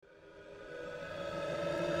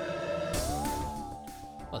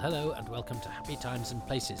Well, hello and welcome to Happy Times and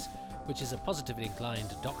Places, which is a positively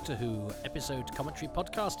inclined Doctor Who episode commentary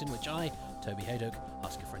podcast in which I, Toby Haydock,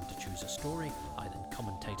 ask a friend to choose a story, I then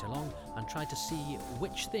commentate along and try to see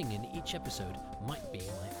which thing in each episode might be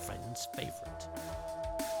my friend's favourite.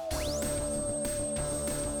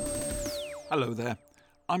 Hello there,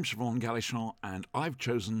 I'm Siobhan Galichan and I've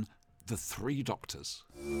chosen The Three Doctors.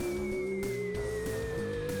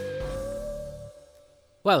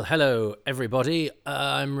 Well, hello everybody.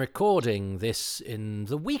 I'm recording this in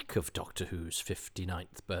the week of Doctor Who's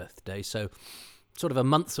 59th birthday, so sort of a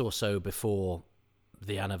month or so before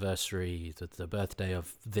the anniversary, the birthday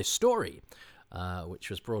of this story,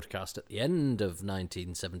 which was broadcast at the end of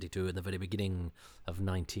 1972 and the very beginning of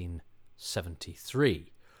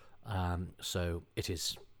 1973. So it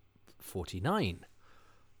is 49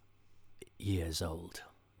 years old.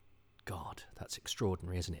 God, that's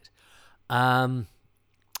extraordinary, isn't it?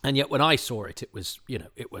 And yet when I saw it, it was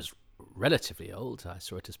relatively old. I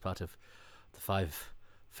saw it as part of the 5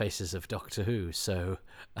 Faces of Doctor Who. So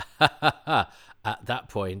at that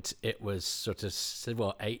point, it was sort of,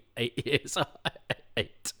 8 years,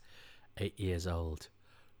 8 years old.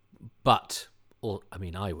 But,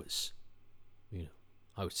 I was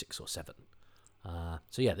 6 or 7.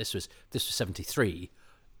 So yeah, this was 73.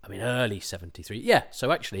 Early 73. Yeah,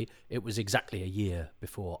 so actually, it was exactly a year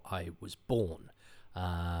before I was born.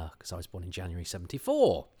 Because I was born in January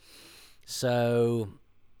 74. So,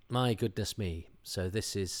 my goodness me. So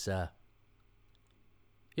this is,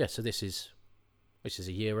 this is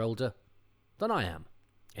a year older than I am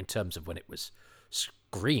in terms of when it was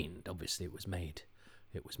screened. Obviously, it was made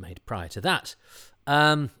prior to that.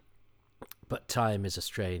 But time is a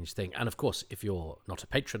strange thing. And of course, if you're not a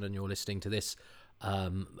patron and you're listening to this,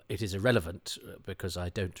 it is irrelevant because I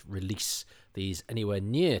don't release these anywhere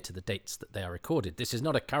near to the dates that they are recorded. This is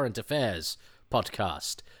not a current affairs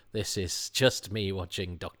podcast. This is just me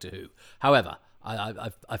watching Doctor Who. However, I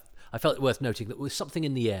felt it worth noting that there was something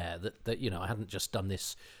in the air that I hadn't just done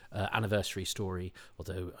this anniversary story,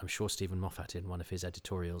 although I'm sure Stephen Moffat in one of his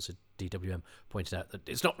editorials at DWM pointed out that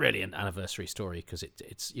it's not really an anniversary story because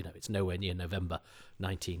it's nowhere near November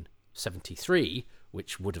 1973,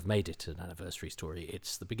 which would have made it an anniversary story.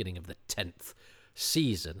 It's the beginning of the 10th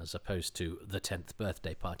season as opposed to the 10th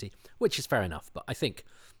birthday party, which is fair enough. But I think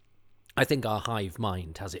our hive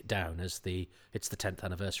mind has it down as it's the 10th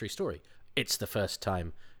anniversary story. It's the first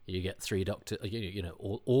time you get 3 doctors,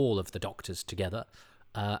 all of the doctors together,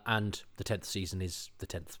 and the 10th season is the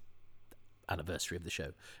 10th anniversary of the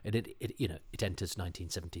show, and it enters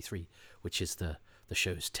 1973, which is the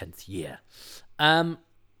show's 10th year.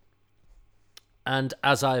 And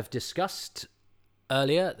as I've discussed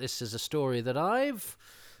earlier, this is a story that I've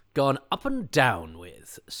gone up and down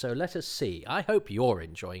with. So let us see. I hope you're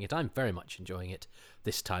enjoying it. I'm very much enjoying it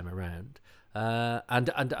this time around. And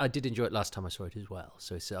I did enjoy it last time I saw it as well.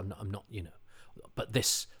 So I'm not, but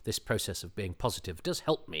this process of being positive does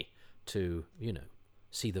help me to,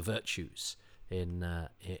 see the virtues in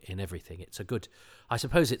everything. It's a good, I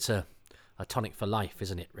suppose it's a tonic for life,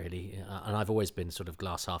 isn't it, really? And I've always been sort of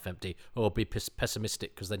glass half empty, or be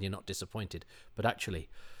pessimistic because then you're not disappointed. But actually,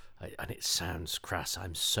 and it sounds crass,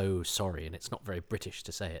 I'm so sorry, and it's not very British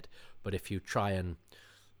to say it, but if you try and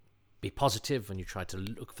be positive and you try to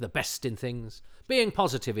look for the best in things, being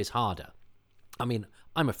positive is harder. I'm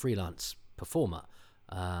a freelance performer,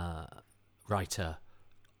 writer,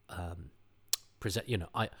 present.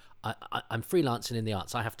 I'm freelancing in the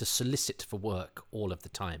arts. I have to solicit for work all of the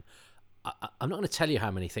time. I'm not going to tell you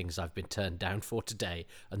how many things I've been turned down for today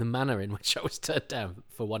and the manner in which I was turned down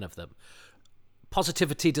for one of them.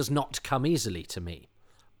 Positivity does not come easily to me.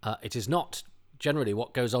 It is not generally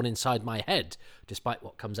what goes on inside my head, despite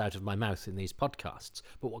what comes out of my mouth in these podcasts.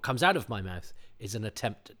 But what comes out of my mouth is an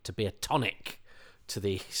attempt to be a tonic to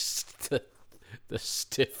the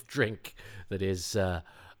stiff drink that is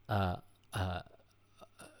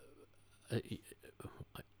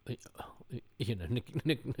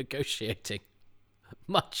negotiating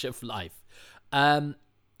much of life.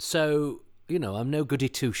 So, I'm no goody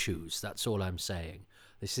two-shoes. That's all I'm saying.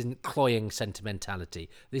 This isn't cloying sentimentality.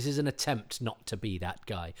 This is an attempt not to be that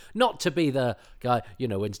guy. Not to be the guy,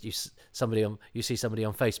 when you see somebody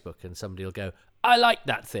on Facebook and somebody will go, I like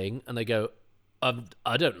that thing. And they go,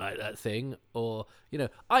 I don't like that thing. Or,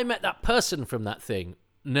 I met that person from that thing.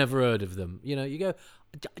 Never heard of them. You go,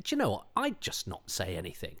 do you know what? I'd just not say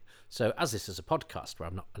anything. So as this is a podcast where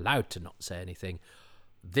I'm not allowed to not say anything,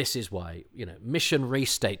 this is why, mission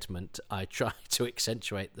restatement, I try to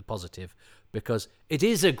accentuate the positive because it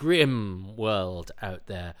is a grim world out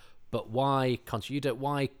there. But why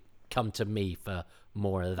come to me for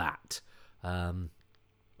more of that?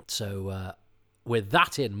 So with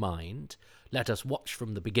that in mind, let us watch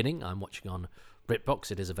from the beginning. I'm watching on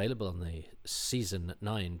BritBox. It is available on the Season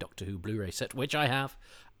 9 Doctor Who Blu-ray set, which I have,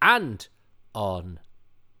 and on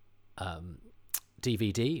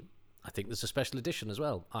DVD. I think there's a special edition as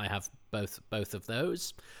well. I have both of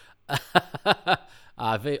those.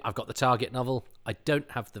 I've got the Target novel. I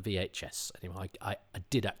don't have the VHS anymore. I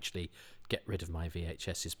did actually get rid of my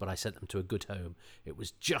VHSs, but I sent them to a good home. It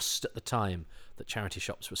was just at the time that charity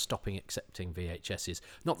shops were stopping accepting VHSs.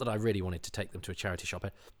 Not that I really wanted to take them to a charity shop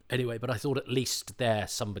anyway, but I thought at least there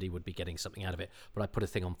somebody would be getting something out of it. But I put a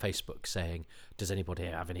thing on Facebook saying, does anybody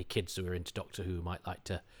have any kids who are into Doctor Who who might like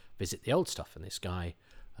to visit the old stuff? And this guy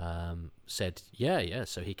said, yeah.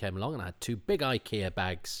 So he came along, and I had 2 big IKEA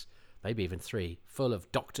bags, maybe even 3, full of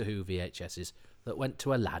Doctor Who VHSs that went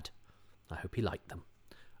to a lad. I hope he liked them.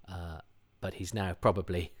 But he's now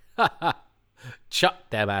probably chucked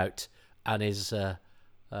them out and is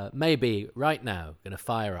maybe right now going to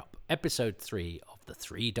fire up episode 3 of The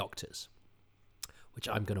Three Doctors, which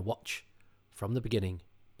I'm going to watch from the beginning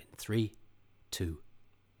in 3, 2,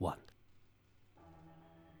 1.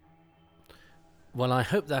 Well, I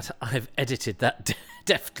hope that I've edited that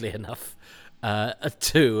deftly enough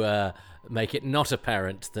to make it not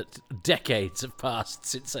apparent that decades have passed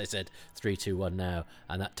since I said 3, 2, 1 now,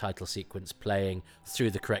 and that title sequence playing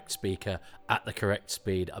through the correct speaker at the correct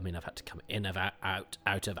speed. I mean, I've had to come in of out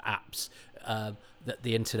of apps that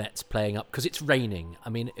the internet's playing up because it's raining. I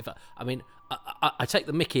mean, I take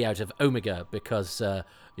the mickey out of Omega because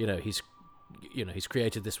he's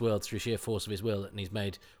created this world through sheer force of his will, and he's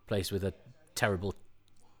made place with a terrible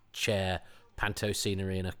chair, panto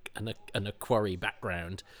scenery, and a quarry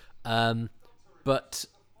background. But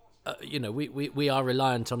we are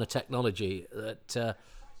reliant on a technology that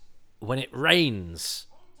when it rains,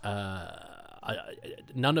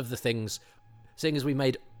 none of the things, seeing as we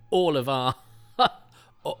made all of our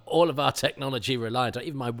technology reliant on,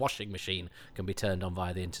 even my washing machine can be turned on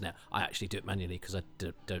via the internet. I actually do it manually because I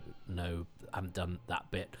don't know, I haven't done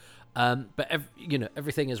that bit. But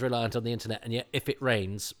everything is reliant on the internet, and yet if it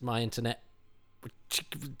rains, my internet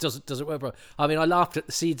doesn't work. I mean, I laughed at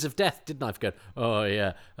the Seeds of Death, didn't I? For going,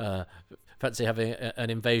 fancy having an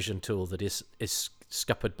invasion tool that is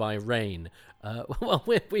scuppered by rain. Well,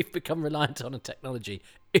 we've become reliant on a technology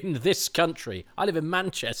in this country. I live in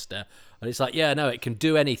Manchester, and it's like, it can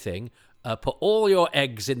do anything. Put all your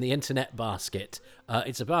eggs in the internet basket.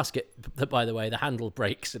 It's a basket that, by the way, the handle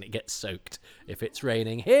breaks and it gets soaked if it's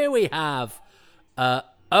raining. Here we have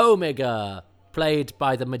Omega, played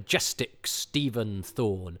by the majestic Stephen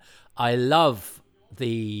Thorne. I love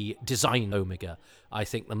the design of Omega. I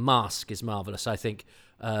think the mask is marvellous. I think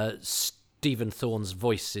Stephen Thorne's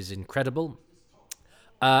voice is incredible.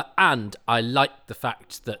 And I like the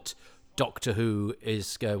fact that Doctor Who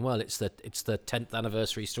is going, well, it's the 10th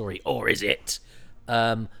anniversary story, or is it?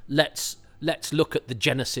 Let's look at the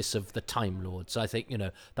genesis of the Time Lords. I think,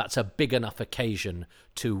 that's a big enough occasion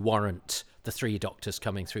to warrant the 3 Doctors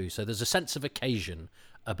coming through. So there's a sense of occasion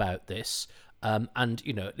about this. And,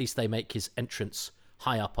 at least they make his entrance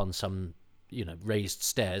high up on some, raised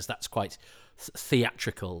stairs. That's quite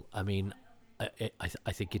theatrical. I mean, I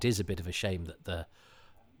think it is a bit of a shame that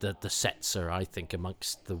the sets are, I think,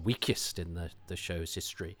 amongst the weakest in the show's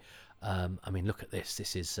history. I mean, look at this.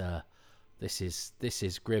 This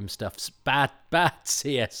is grim stuff. Bad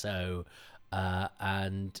CSO,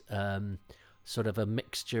 and sort of a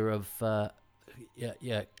mixture of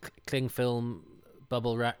cling film,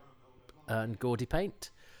 bubble wrap, and gaudy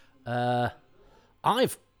paint.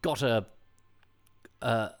 I've got a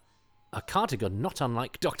cardigan not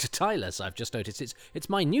unlike Dr. Tyler's. I've just noticed it's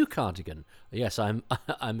my new cardigan. Yes, I'm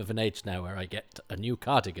of an age now where I get a new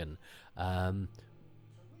cardigan,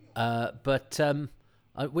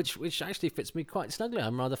 which actually fits me quite snugly.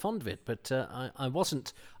 I'm rather fond of it, but I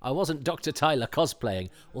wasn't Dr. Tyler cosplaying,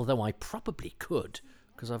 although I probably could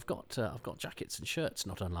because I've got jackets and shirts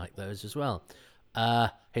not unlike those as well.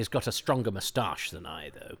 He's got a stronger moustache than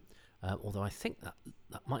I, though, although I think that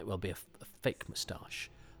might well be a fake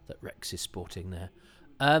moustache that Rex is sporting there.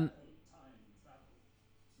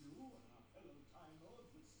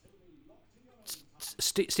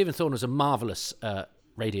 Stephen Thorne was a marvellous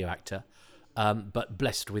radio actor, but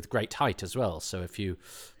blessed with great height as well. So if you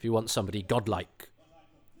want somebody godlike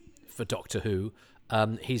for Doctor Who,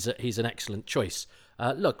 he's an excellent choice.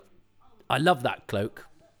 Look, I love that cloak.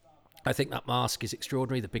 I think that mask is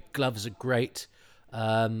extraordinary. The big gloves are great,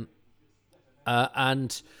 and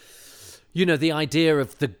the idea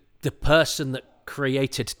of the person that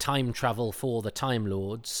created time travel for the Time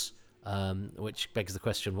Lords which begs the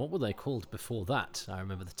question, what were they called before that? I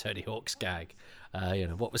remember the Tony Hawk's gag.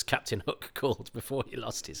 What was Captain Hook called before he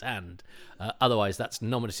lost his hand? Otherwise, that's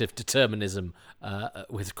nominative determinism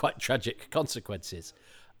with quite tragic consequences.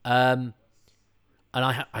 And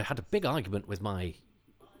I had a big argument with I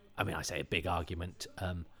say a big argument.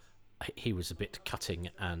 He was a bit cutting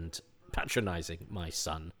and patronising, my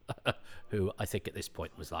son, who I think at this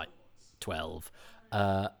point was like 12.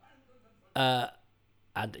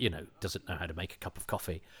 And doesn't know how to make a cup of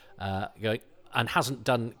coffee, and hasn't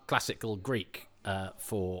done classical Greek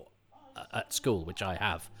for at school, which I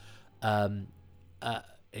have.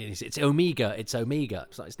 It's omega. It's omega.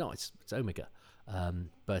 It's not. It's omega.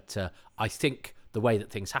 But I think the way that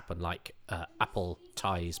things happen, like apple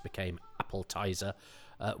ties became appetizer.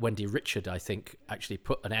 Wendy Richard, I think, actually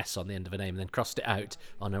put an S on the end of a name and then crossed it out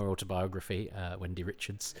on her autobiography, Wendy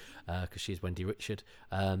Richards, because she's Wendy Richard.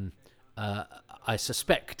 I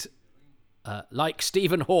suspect, like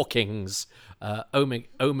Stephen Hawking's,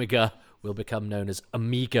 Omega will become known as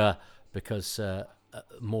Amiga because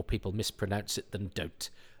more people mispronounce it than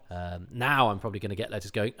don't. Now I'm probably going to get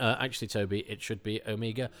letters going, actually, Toby, it should be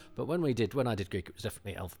Omega. But when I did Greek, it was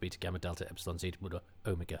definitely Alpha, Beta, Gamma, Delta, Epsilon, Zeta, Mu,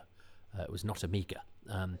 Omega. It was not Amiga.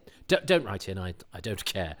 Don't write in. I don't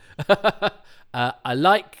care. I'm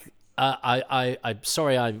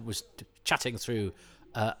sorry I was chatting through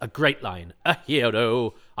a great line. A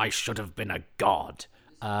hero, I should have been a god.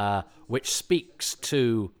 Which speaks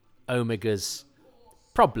to Omega's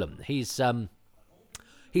problem. He's a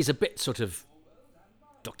bit sort of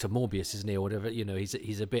Dr. Morbius, isn't he, or whatever?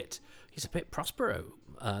 He's a bit Prospero.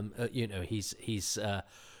 He's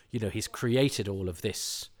created all of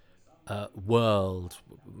this world.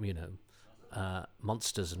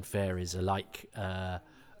 Monsters and fairies alike.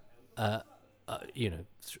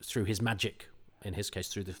 Through his magic. In his case,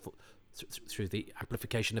 through the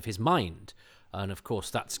amplification of his mind. And of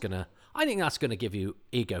course, I think that's gonna give you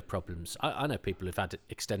ego problems. I know people who've had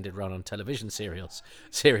extended run on television series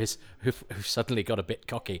who've suddenly got a bit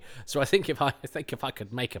cocky. So I think if I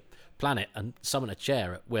could make a planet and summon a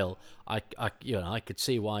chair at will, I could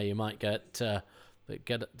see why you might get a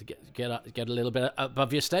little bit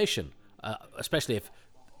above your station, especially if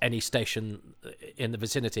any station in the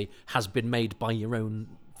vicinity has been made by your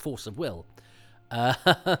own force of will.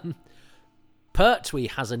 Pertwee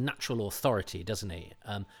has a natural authority, doesn't he?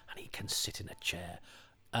 And he can sit in a chair.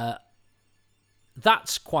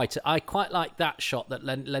 That's I quite like that shot that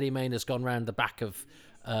Lenny Mayne has gone round the back of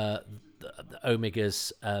the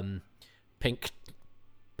Omega's pink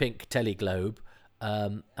teleglobe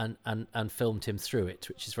and filmed him through it,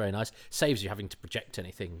 which is very nice. Saves you having to project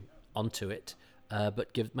anything onto it,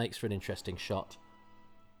 but makes for an interesting shot.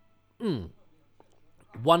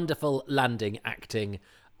 Wonderful landing acting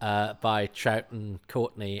by Troughton,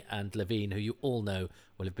 Courtney and Levine, who you all know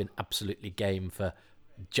will have been absolutely game for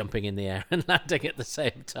jumping in the air and landing at the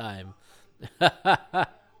same time.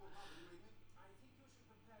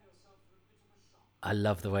 I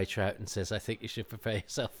love the way Troughton says, I think you should prepare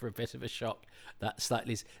yourself for a bit of a shock. That's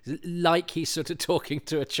slightly like he's sort of talking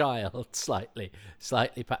to a child, slightly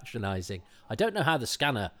patronising. I don't know how the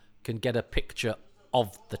scanner can get a picture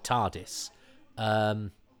of the TARDIS.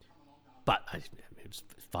 But it's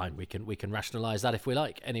fine. We can rationalise that if we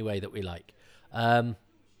like, any way that we like.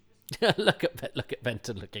 Look at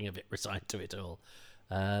Benton looking a bit resigned to it all.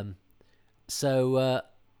 This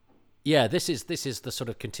is the sort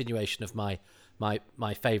of continuation of my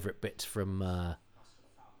favourite bit from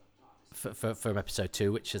episode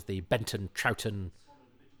 2, which is the Benton Troughton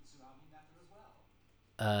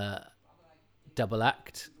double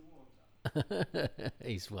act.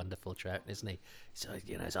 He's wonderful, Troughton, isn't he? So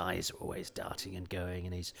his eyes are always darting and going,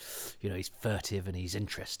 and he's furtive and he's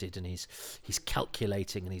interested and he's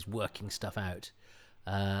calculating and he's working stuff out.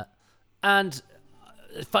 And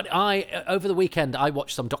funny, over the weekend I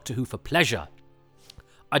watched some Doctor Who for pleasure.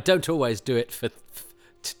 I don't always do it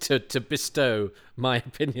to bestow my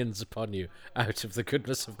opinions upon you out of the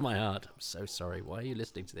goodness of my heart. I'm so sorry. Why are you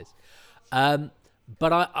listening to this?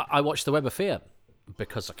 But I watched The Web of Fear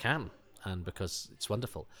because I can. And because it's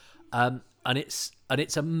wonderful, and it's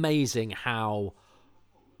amazing how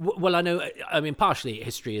well I know. I mean, partially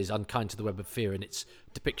history is unkind to the Web of Fear in its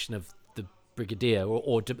depiction of the Brigadier,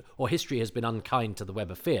 or history has been unkind to the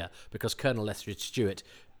Web of Fear because Colonel Lethbridge Stewart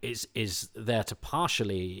is there to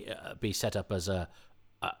partially be set up as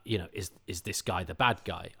is this guy the bad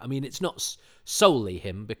guy? I mean, it's not solely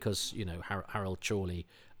him because Harold Chorley,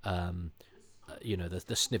 the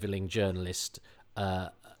snivelling journalist.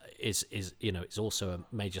 Is also a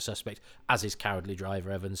major suspect, as is cowardly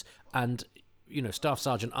driver Evans, and Staff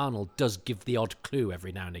Sergeant Arnold does give the odd clue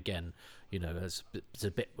every now and again. There's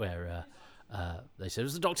a bit where they say,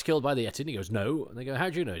 was the doctor killed by the Yeti? And he goes, no. And they go, how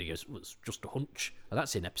do you know? And he goes, well, it's just a hunch. And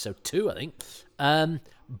that's in episode 2, I think.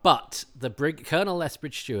 But the Colonel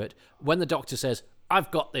Lethbridge Stewart, when the doctor says,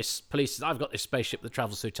 I've got this spaceship that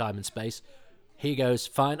travels through time and space, he goes,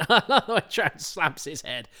 fine. Trout slaps his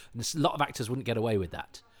head. And a lot of actors wouldn't get away with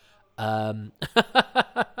that.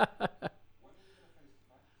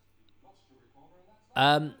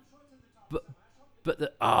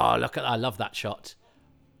 Look at, I love that shot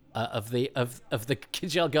of the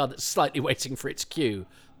jail guard that's slightly waiting for its cue,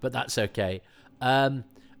 but that's okay. But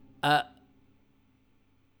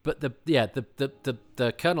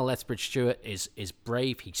the Colonel Lethbridge Stewart is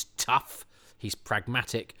brave. He's tough. He's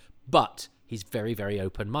pragmatic, but he's very, very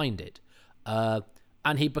open-minded, and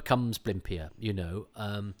he becomes blimpier.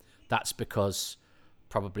 That's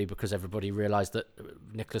probably because everybody realised that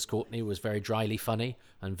Nicholas Courtney was very dryly funny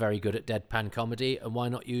and very good at deadpan comedy, and why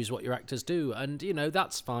not use what your actors do? And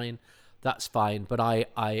that's fine. But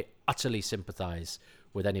I utterly sympathise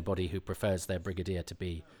with anybody who prefers their brigadier to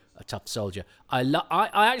be a tough soldier. I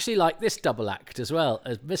actually like this double act as well,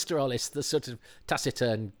 as Mr. Ollis, the sort of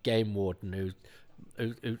taciturn game warden who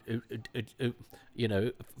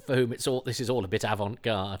for whom this is all a bit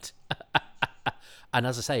avant-garde. And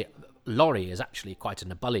as I say, Laurie is actually quite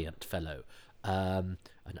an ebullient fellow, and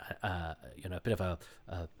a bit of a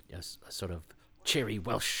sort of cheery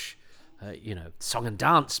Welsh, song and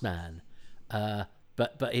dance man.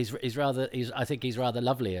 But I think he's rather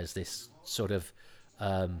lovely as this sort of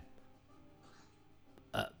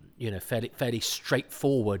fairly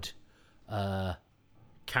straightforward,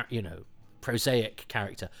 prosaic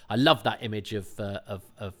character. I love that image of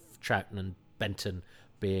Troughton and Benton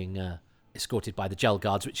being escorted by the Gel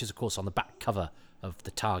Guards, which is of course on the back cover of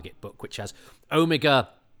the Target book, which has Omega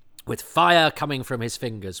with fire coming from his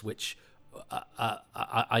fingers, which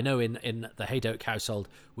I know in the Haydock household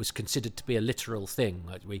was considered to be a literal thing.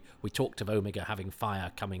 Like we talked of Omega having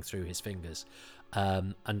fire coming through his fingers,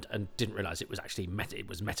 and didn't realise it was actually it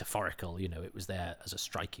was metaphorical. It was there as a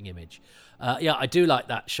striking image. I do like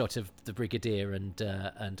that shot of the Brigadier and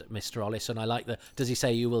Mr. Ollis, and I like does he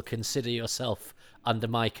say, you will consider yourself under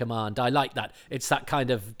my command? I like that. It's that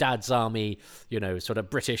kind of Dad's Army, sort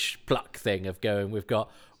of British pluck thing of going, we've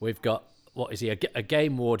got what is he, a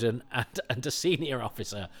game warden and a senior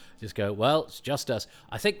officer, just go, well, it's just us.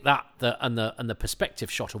 I think that the perspective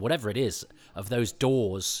shot or whatever it is of those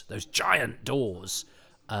doors, those giant doors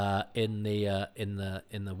in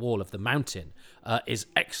the wall of the mountain is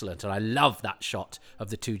excellent, and I love that shot of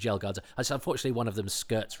the two Gel Guards. Unfortunately, one of them's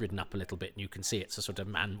skirt's ridden up a little bit, and you can see it's a sort of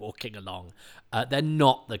man walking along. They're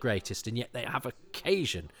not the greatest, and yet they have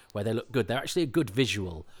occasion where they look good. They're actually a good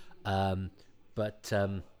visual, but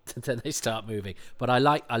then they start moving. But I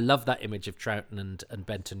love that image of Troughton and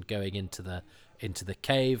Benton going into the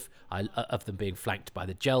cave. Of them being flanked by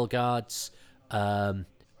the Gel Guards. I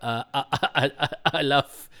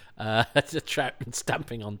love the Troughton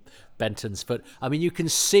stamping on Benton's foot. I mean, you can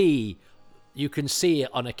see it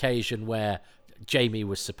on occasion where Jamie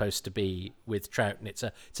was supposed to be with Troughton. It's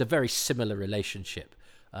a very similar relationship.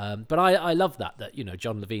 But I love that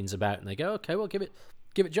John Levine's about, and they go, okay, well, give it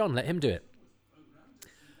John, let him do it.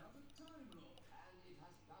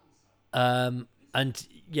 And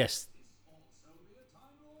yes,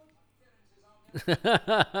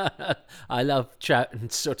 I love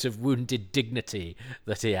Troughton's sort of wounded dignity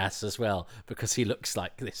that he has as well, because he looks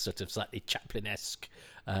like this sort of slightly Chaplin-esque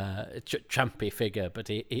trampy figure, but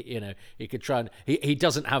he could try and he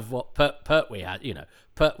doesn't have what Pertwee had.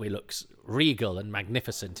 Pertwee looks regal and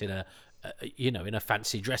magnificent in a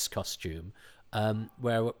fancy dress costume,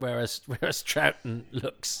 whereas Troughton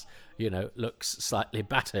looks slightly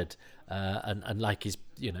battered and like he's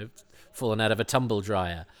fallen out of a tumble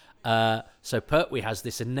dryer. So Pertwee has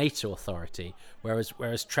this innate authority, whereas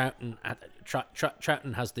Troughton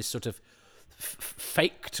has this sort of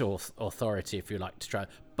faked authority, if you like, to try.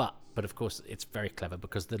 But of course it's very clever,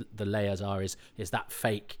 because the layers is that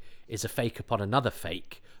fake is a fake upon another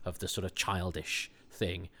fake of the sort of childish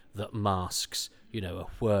thing that masks a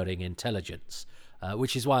whirring intelligence,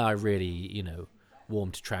 which is why I really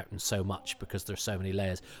warmed to Troughton so much, because there are so many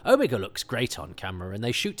layers. Omega looks great on camera, and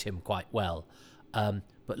they shoot him quite well.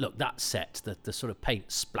 But look, that set, the sort of paint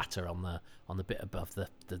splatter on the bit above the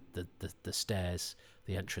stairs,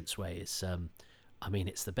 the entranceway is,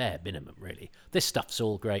 it's the bare minimum, really. This stuff's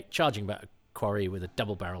all great. Charging about a quarry with a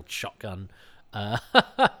double-barreled shotgun,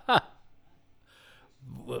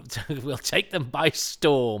 we'll take them by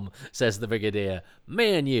storm, says the Brigadier.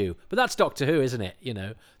 Me and you. But that's Doctor Who, isn't it? You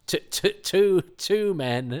know, two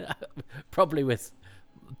men, probably with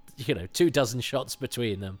 24 shots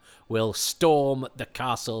between them, will storm the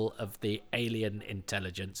castle of the alien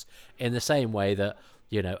intelligence in the same way that,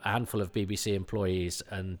 a handful of BBC employees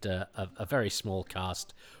and a very small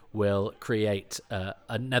cast will create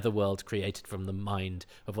a netherworld created from the mind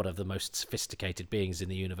of one of the most sophisticated beings in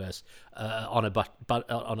the universe on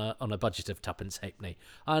a budget of tuppence halfpenny.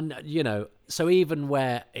 And, so even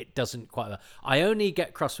where it doesn't quite... I only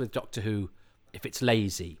get cross with Doctor Who if it's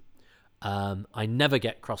lazy. I never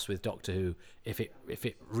get cross with Doctor Who if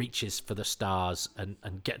it reaches for the stars and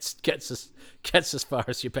gets as far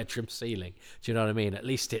as your bedroom ceiling. Do you know what I mean? At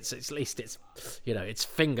least it's its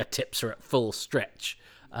fingertips are at full stretch.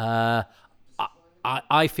 I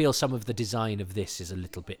feel some of the design of this is a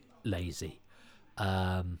little bit lazy,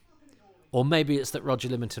 or maybe it's that Roger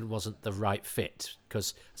Liminton wasn't the right fit.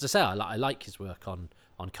 Because, as I say, I like his work on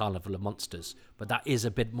Carnival of Monsters, but that is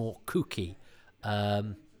a bit more kooky. I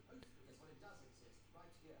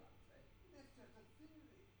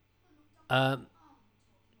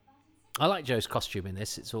like Joe's costume in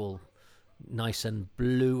this. It's all nice and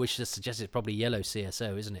blue, which suggests it's probably yellow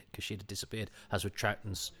CSO, isn't it? Because she'd have disappeared, as with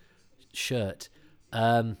Troughton's shirt.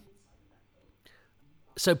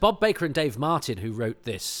 So Bob Baker and Dave Martin, who wrote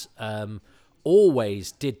this,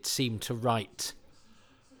 always did seem to write,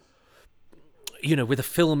 with a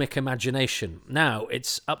filmic imagination. Now,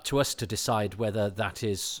 it's up to us to decide whether that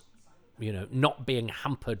is, not being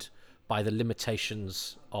hampered by the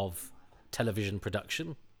limitations of television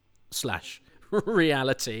production /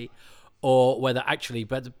 reality, or whether actually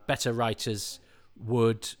better writers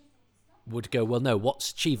would go, well, no,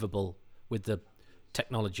 what's achievable with the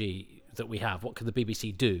technology that we have? What can the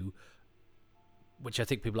BBC do? Which I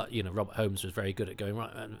think people like, Robert Holmes was very good at going,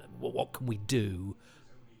 right, what can we do?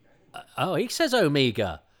 He says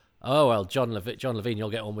Omega. Oh, well, John Levine,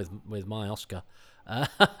 you'll get on with my Oscar.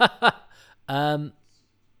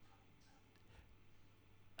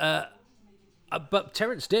 But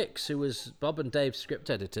Terence Dix, who was Bob and Dave's script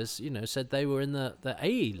editors, said they were in the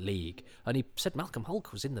A League, and he said Malcolm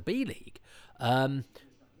Hulke was in the B League.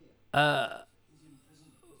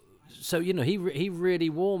 So he really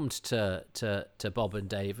warmed to Bob and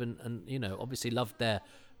Dave, and obviously loved their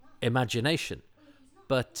imagination,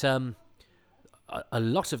 but a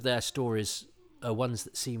lot of their stories are ones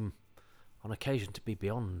that seem, on occasion, to be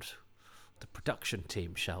beyond the production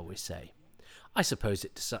team, shall we say. I suppose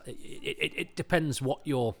it depends what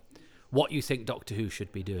you think Doctor Who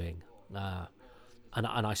should be doing, and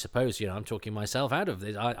I suppose I'm talking myself out of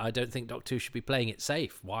this. I don't think Doctor Who should be playing it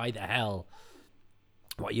safe. Why the hell?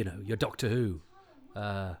 Well, you're Doctor Who.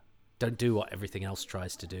 Don't do what everything else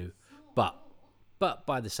tries to do, but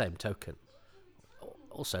by the same token,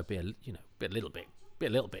 also be a little bit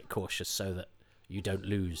cautious so that you don't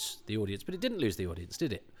lose the audience. But it didn't lose the audience,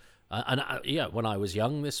 did it? When I was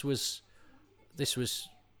young, this was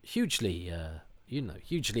hugely,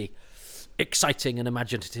 hugely exciting and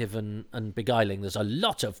imaginative and beguiling. There's a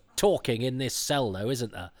lot of talking in this cell, though,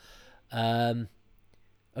 isn't there? Do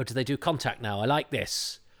they do Contact now? I like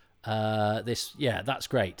this. That's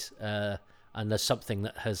great. And there's something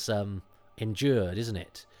that has endured, isn't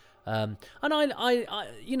it? And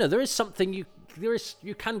I there is something you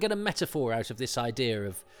can get a metaphor out of this idea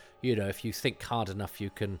of, if you think hard enough, you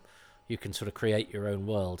can sort of create your own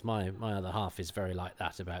world. My other half is very like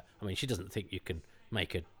that she doesn't think you can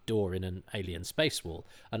make a door in an alien space wall.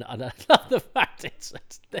 And I love the fact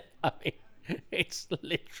it's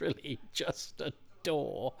literally just a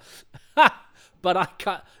door. But I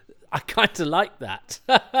kind of like that.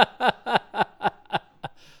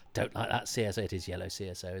 Don't like that CSO. It is yellow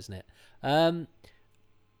CSO, isn't it?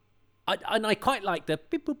 I quite like the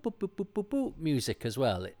beep, boop, boop, boop, boop, boop, boop music as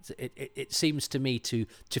well. It seems to me to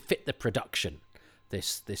fit the production.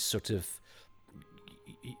 This sort of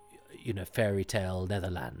fairy tale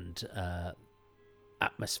Netherland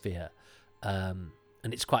atmosphere, and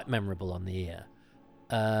it's quite memorable on the ear.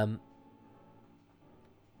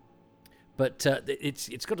 But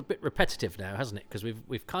it's got a bit repetitive now, hasn't it? Because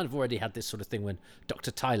we've kind of already had this sort of thing when Dr.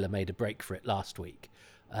 Tyler made a break for it last week.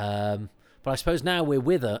 But I suppose now we're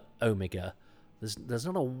with Omega. There's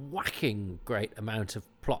not a whacking great amount of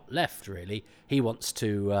plot left, really. He wants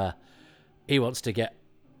to get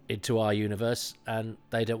into our universe, and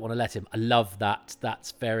they don't want to let him. I love that.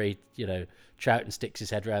 That's very, Troughton sticks his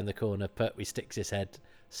head round the corner, Pertwee sticks his head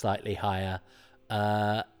slightly higher.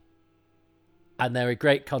 And they're a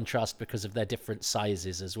great contrast because of their different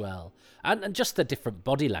sizes as well. And just the different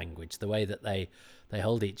body language, the way that they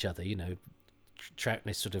hold each other, Trout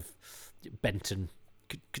this sort of Benton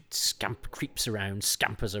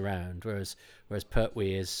scampers around, whereas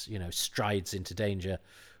Pertwee is, strides into danger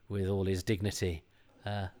with all his dignity.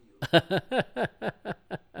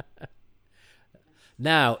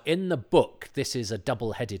 Now, in the book, this is a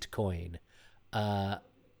double-headed coin,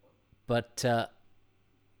 but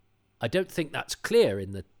I don't think that's clear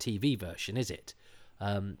in the TV version, is it?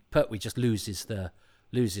 Pertwee just loses the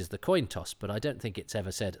coin toss, but I don't think it's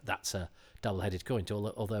ever said that's a double-headed coin,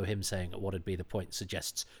 although him saying what would be the point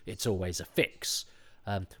suggests it's always a fix.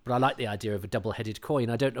 But I like the idea of a double-headed coin.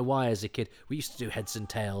 I don't know why, as a kid, we used to do heads and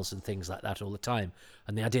tails and things like that all the time,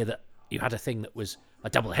 and the idea that you had a thing that was a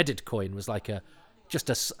double-headed coin was like just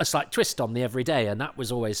a slight twist on the everyday, and that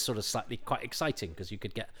was always sort of slightly quite exciting because you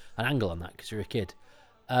could get an angle on that because you're a kid.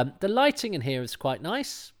 The lighting in here is quite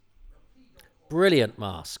nice. Brilliant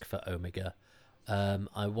mask for Omega.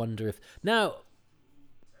 I wonder if now,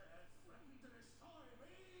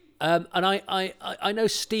 and I know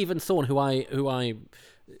Stephen Thorne, who I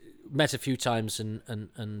met a few times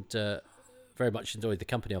and very much enjoyed the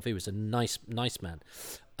company of. He was a nice man.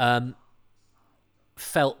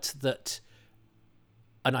 Felt that,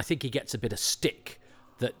 and I think he gets a bit of stick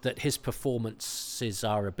that his performances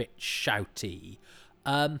are a bit shouty.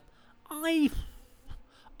 I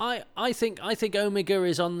think Omega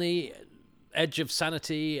is on the edge of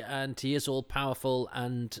sanity, and he is all powerful,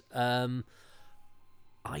 and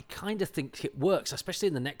I kind of think it works, especially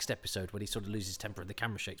in the next episode when he sort of loses temper and the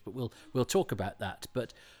camera shakes. But we'll talk about that.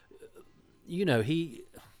 But he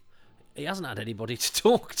hasn't had anybody to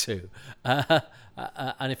talk to, and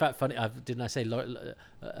in fact, funny, didn't I say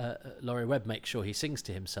Laurie Webb makes sure he sings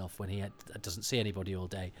to himself when he doesn't see anybody all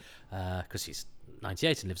day, because he's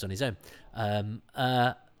 98 and lives on his own,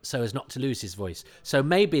 so as not to lose his voice. So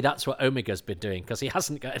maybe that's what Omega's been doing, because he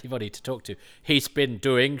hasn't got anybody to talk to. He's been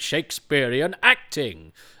doing Shakespearean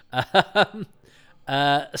acting. But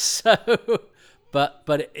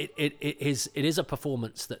it is a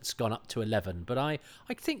performance that's gone up to 11. But I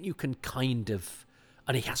think you can kind of,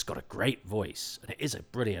 and he has got a great voice, and it is a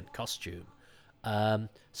brilliant costume.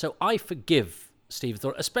 So I forgive Steve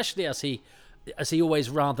Thorne, especially as he always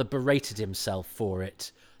rather berated himself for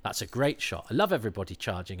it. That's a great shot. I love everybody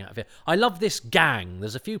charging out of here. I love this gang.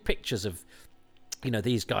 There's a few pictures of,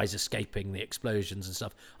 these guys escaping the explosions and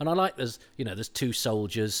stuff. And I like there's two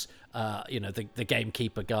soldiers, the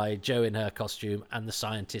gamekeeper guy, Joe in her costume, and the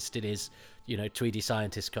scientist in his, tweedy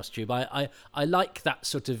scientist costume. I like that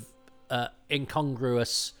sort of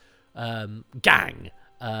incongruous gang.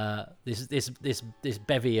 This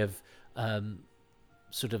bevy of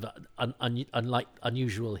sort of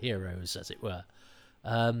unusual heroes, as it were.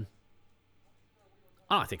 I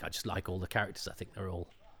think I just like all the characters. I think they're all.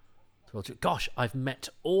 Gosh, I've met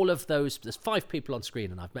all of those. There's 5 people on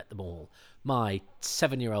screen, and I've met them all. My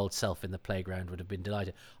 7-year-old self in the playground would have been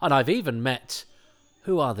delighted. And I've even met,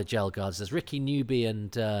 who are the gel guards? There's Ricky Newby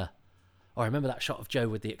and. I remember that shot of Joe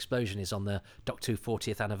with the explosion is on the Doctor Who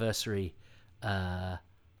 40th anniversary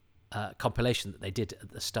compilation that they did at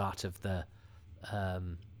the start of the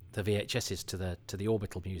VHSs to the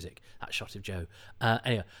orbital music. That shot of Joe.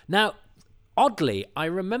 Anyway, now, oddly, I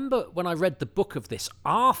remember when I read the book of this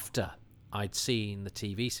after I'd seen the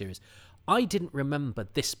TV series, I didn't remember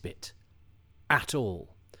this bit at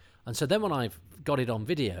all. And so then when I got it on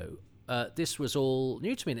video, this was all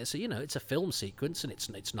new to me. And it's a film sequence, and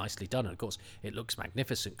it's nicely done. And of course, it looks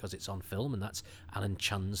magnificent because it's on film, and that's Alan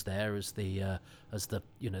Chun's there as the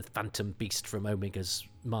phantom beast from Omega's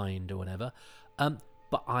mind or whatever.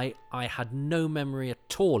 But I had no memory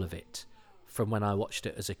at all of it from when I watched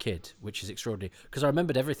it as a kid, which is extraordinary, because I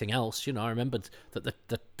remembered everything else. I remembered that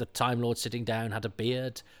the Time Lord sitting down had a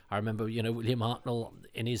beard. I remember, William Hartnell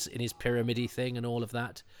in his pyramid-y thing and all of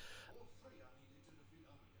that.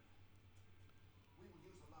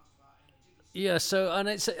 Yeah, so, and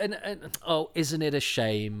it's, and isn't it a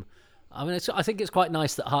shame? I mean, I think it's quite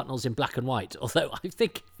nice that Hartnell's in black and white, although I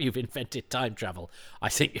think if you've invented time travel, I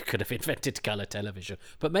think you could have invented colour television.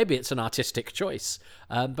 But maybe it's an artistic choice.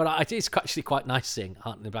 But it's actually quite nice seeing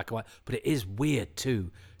Hartnell in black and white. But it is weird,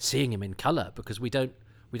 too, seeing him in colour, because we don't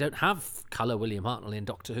have colour William Hartnell in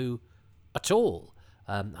Doctor Who at all.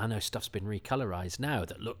 I know stuff's been recolorised now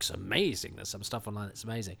that looks amazing. There's some stuff online that's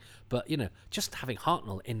amazing. But, just having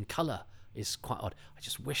Hartnell in colour is quite odd. I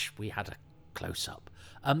just wish we had a close-up.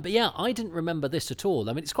 But yeah, I didn't remember this at all.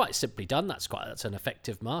 I mean, it's quite simply done. That's an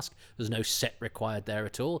effective mask. There's no set required there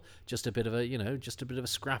at all. Just a bit of a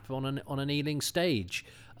scrap on an Ealing stage.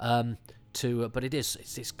 But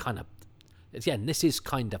it's kind of, again, this is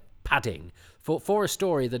kind of padding for a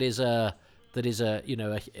story that is a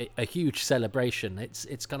huge celebration.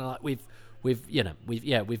 It's kind of like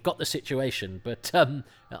we've got the situation, but I'm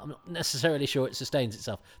not necessarily sure it sustains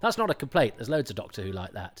itself. That's not a complaint. There's loads of Doctor Who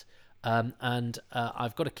like that. And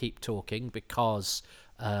I've got to keep talking because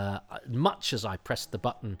much as I pressed the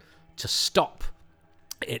button to stop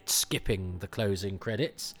it skipping the closing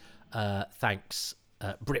credits, thanks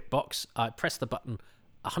BritBox, I pressed the button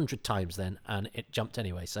 100 times then and it jumped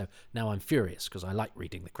anyway. So now I'm furious because I like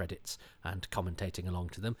reading the credits and commentating along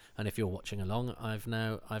to them. And if you're watching along, I've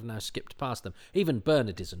now skipped past them. Even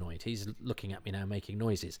Bernard is annoyed. He's looking at me now making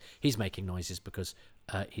noises. He's making noises because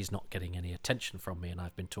he's not getting any attention from me, and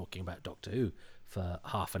I've been talking about Doctor Who for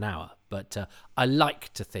half an hour. But I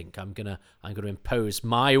like to think I'm gonna impose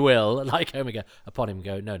my will, like Omega, upon him and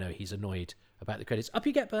go, no, he's annoyed about the credits. Up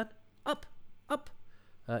you get, Bern. Up.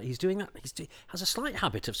 He's doing that. He has a slight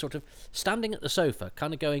habit of sort of standing at the sofa,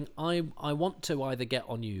 kind of going, I want to either get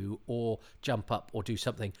on you or jump up or do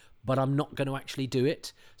something, but I'm not going to actually do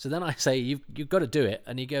it. So then I say, you've got to do it.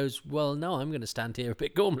 And he goes, well, no, I'm going to stand here a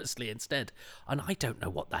bit gormlessly instead. And I don't know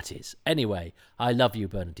what that is. Anyway, I love you,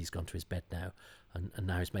 Bernard. He's gone to his bed now. And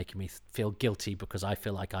now he's making me feel guilty because I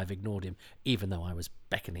feel like I've ignored him, even though I was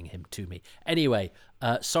beckoning him to me. Anyway,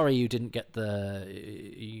 sorry you didn't get well,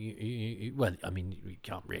 I mean, you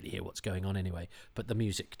can't really hear what's going on anyway, but the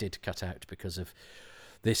music did cut out because of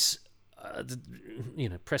this,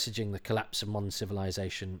 presaging the collapse of modern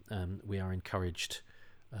civilization. We are encouraged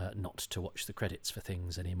not to watch the credits for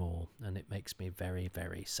things anymore, and it makes me very,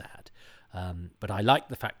 very sad. But I like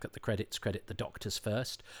the fact that the credits credit the Doctors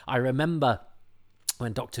first. I remember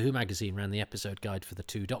when Doctor Who magazine ran the episode guide for the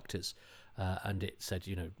two Doctors, and it said,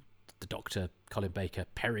 the Doctor, Colin Baker,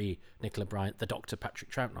 Perry, Nicola Bryant, the Doctor, Patrick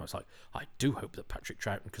Troughton. I was like, I do hope that Patrick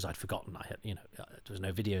Troughton, because I'd forgotten, there was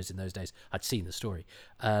no videos in those days, I'd seen the story.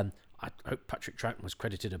 I hope Patrick Troughton was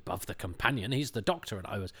credited above the companion. He's the Doctor, and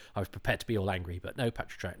I was prepared to be all angry, but no,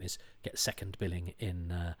 Patrick Troughton gets second billing in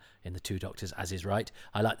the two Doctors, as is right.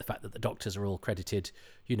 I like the fact that the Doctors are all credited,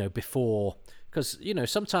 before, because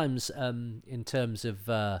sometimes in terms of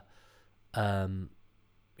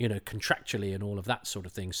contractually and all of that sort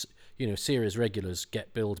of things, series regulars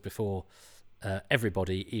get billed before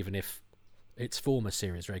everybody, even if it's former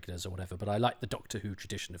series regulars or whatever. But I like the Doctor Who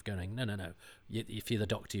tradition of going, no. If you're the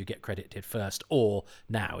Doctor, you get credited first. Or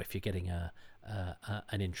now, if you're getting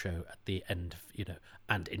an intro at the end,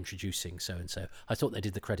 and introducing so and so. I thought they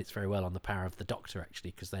did the credits very well on the Power of the Doctor,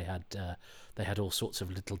 actually, because they had all sorts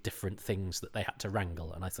of little different things that they had to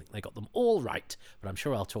wrangle, and I think they got them all right. But I'm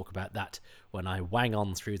sure I'll talk about that when I wang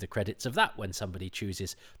on through the credits of that, when somebody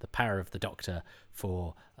chooses the Power of the Doctor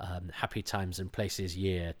for Happy Times and Places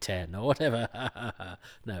Year 10 or whatever.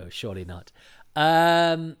 No, surely not.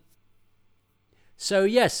 So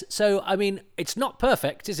yes, I mean, it's not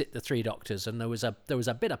perfect, is it, the Three Doctors? And there was a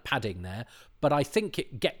bit of padding there, but I think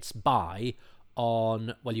it gets by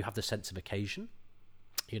on, well, you have the sense of occasion,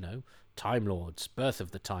 Time Lords, birth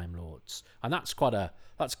of the Time Lords, and I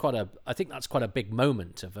think that's quite a big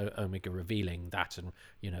moment of Omega revealing that, and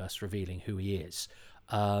us revealing who he is,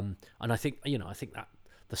 and I think that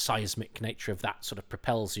the seismic nature of that sort of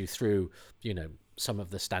propels you through, some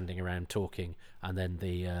of the standing around talking, and then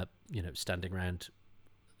the standing around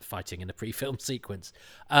fighting in a pre-film sequence,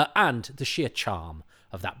 and the sheer charm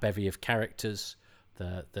of that bevy of characters,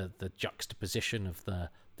 the juxtaposition of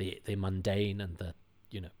the mundane and the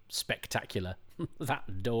spectacular,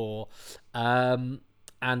 that door, and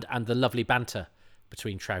the lovely banter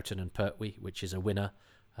between Troughton and Pertwee, which is a winner.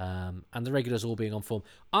 And the regulars all being on form.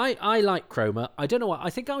 I like Cromer. I don't know why. I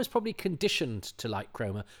think I was probably conditioned to like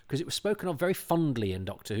Cromer because it was spoken of very fondly in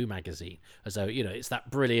Doctor Who magazine, as though, it's that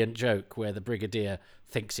brilliant joke where the Brigadier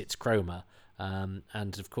thinks it's Cromer.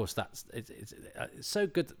 And of course, it's so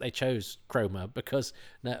good that they chose Cromer, because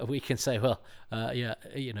now we can say, well,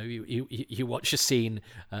 you watch a scene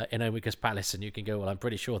in Omega's Palace and you can go, well, I'm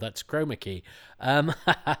pretty sure that's Chroma Key.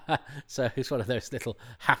 So it's one of those little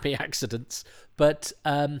happy accidents. But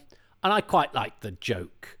and I quite like the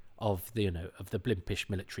joke of the blimpish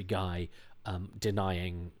military guy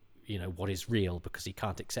denying what is real because he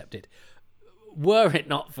can't accept it. Were it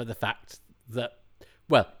not for the fact that,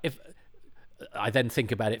 well, if I then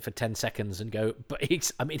think about it for 10 seconds and go, but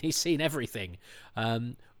he's seen everything.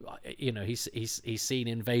 He's seen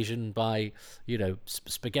invasion by,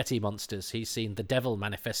 spaghetti monsters. He's seen the devil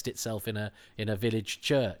manifest itself in a village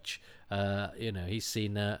church. He's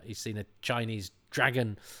seen a Chinese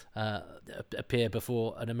dragon appear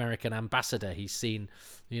before an American ambassador. He's seen,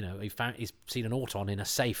 he's seen an Auton in a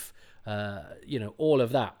safe. All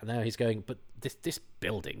of that. And now he's going, but this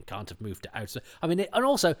building can't have moved to outside. I mean, and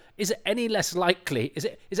also, is it any less likely? Is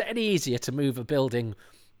it any easier to move a building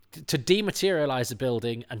to dematerialize a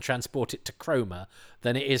building and transport it to Chroma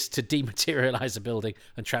than it is to dematerialize a building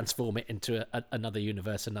and transform it into another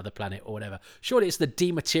universe, another planet, or whatever. Surely it's the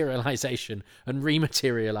dematerialization and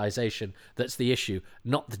rematerialization that's the issue,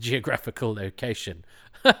 not the geographical location.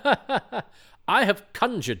 I have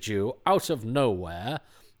conjured you out of nowhere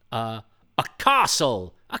a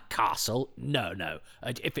castle. A castle? No.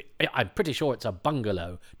 I'm pretty sure it's a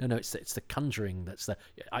bungalow. No, it's the conjuring. That's the.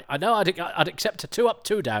 I know I'd accept a 2 up,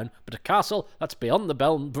 2 down, but a castle, that's beyond the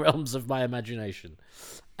realms of my imagination.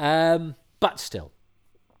 But still,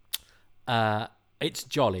 it's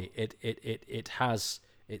jolly.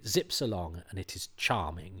 It zips along and it is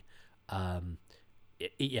charming.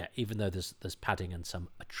 Even though there's padding and some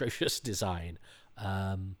atrocious design,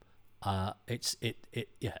 it's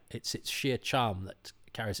its sheer charm that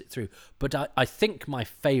carries it through. But I think my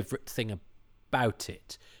favourite thing about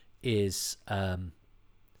it is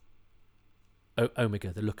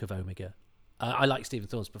Omega, the look of Omega. I like Stephen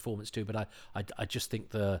Thorne's performance too, but I just think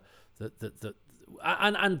the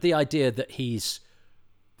idea that he's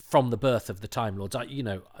from the birth of the Time Lords.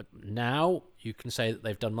 Now you can say that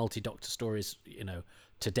they've done multi-Doctor stories,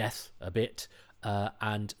 to death a bit,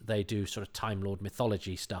 and they do sort of Time Lord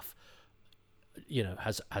mythology stuff.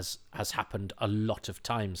 Has happened a lot of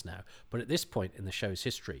times now. But at this point in the show's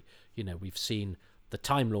history, we've seen the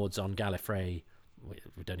Time Lords on Gallifrey.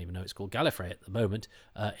 We don't even know it's called Gallifrey at the moment.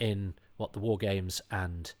 In the War Games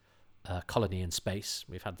and Colony in Space.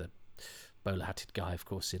 We've had the bowler-hatted guy, of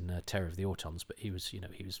course, in Terror of the Autons, but he was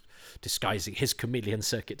disguising his chameleon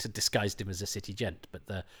circuit to disguised him as a city gent. But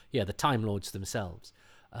the Time Lords themselves,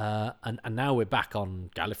 and now we're back on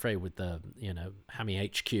Gallifrey with the Hammy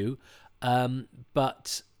HQ.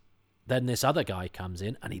 But then this other guy comes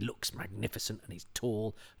in and he looks magnificent and he's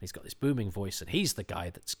tall and he's got this booming voice and he's the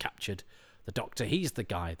guy that's captured the Doctor. He's the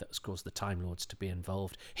guy that has caused the Time Lords to be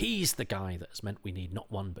involved. He's the guy that has meant we need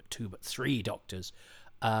not 1 but 2 but 3 Doctors.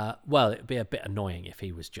 Well, it'd be a bit annoying if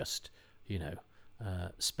he was just,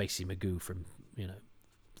 Spacey Magoo from,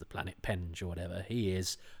 the planet Penge or whatever. He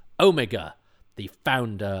is Omega, the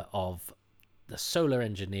founder of the solar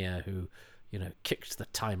engineer who, kicked the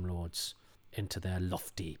Time Lords into their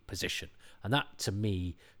lofty position. And that, to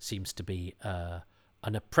me, seems to be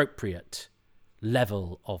an appropriate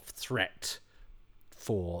level of threat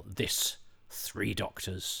for this 3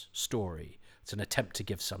 Doctors story. It's an attempt to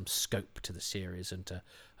give some scope to the series and to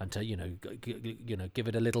give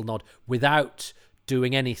it a little nod without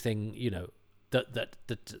doing anything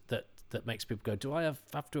that makes people go, do I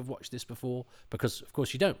have to have watched this before? Because of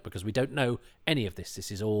course you don't, because we don't know any of this.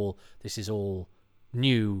 This is all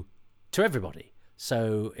new to everybody.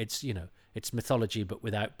 So it's it's mythology, but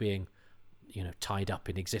without being tied up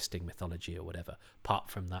in existing mythology or whatever. Apart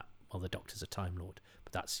from that, the Doctor's a Time Lord,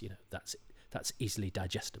 but that's easily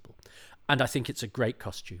digestible. And I think it's a great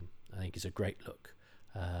costume. I think it's a great look.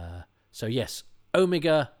 So yes,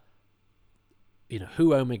 Omega,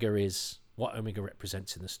 who Omega is, what Omega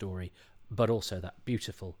represents in the story, but also that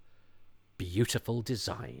beautiful, beautiful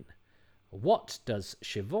design. What does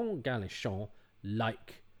Siobhan Galichon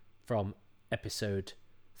like from episode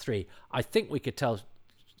 3? I think we could tell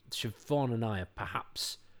Siobhan and I are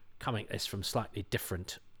perhaps coming at this from slightly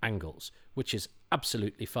different angles, which is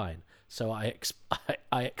absolutely fine. So I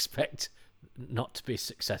expect not to be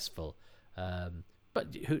successful.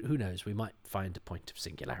 But who knows? We might find a point of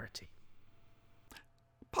singularity.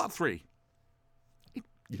 Part 3.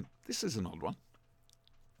 This is an odd one.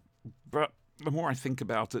 But the more I think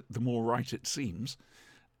about it, the more right it seems.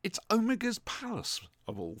 It's Omega's palace,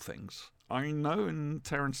 of all things. I know in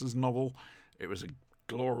Terence's novel it was a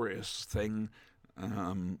glorious thing.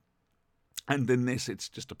 And in this, it's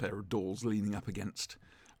just a pair of doors leaning up against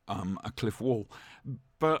a cliff wall.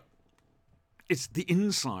 But it's the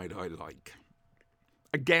inside I like.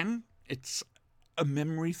 Again, it's a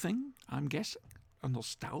memory thing, I'm guessing. A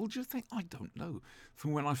nostalgia thing? I don't know.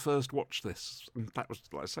 From when I first watched this. And that was,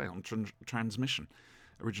 like I say, on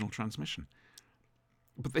original transmission.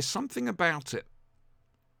 But there's something about it.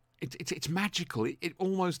 It's magical. It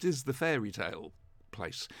almost is the fairy tale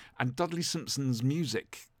place. And Dudley Simpson's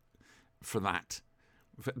music for that,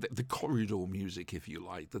 the corridor music, if you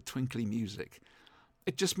like, the twinkly music,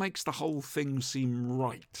 it just makes the whole thing seem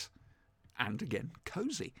right. And again,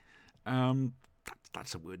 cosy.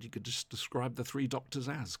 That's a word you could just describe the 3 Doctors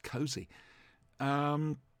as, cosy.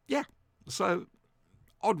 So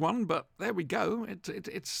odd one, but there we go.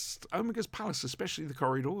 It's Omega's palace, especially the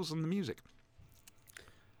corridors and the music.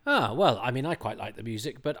 Well, I mean, I quite like the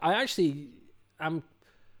music, but I actually am.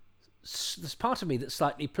 There's part of me that's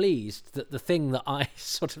slightly pleased that the thing that I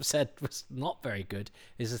sort of said was not very good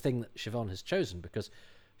is the thing that Siobhan has chosen, because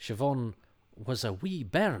Siobhan was a wee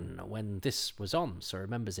bairn when this was on, so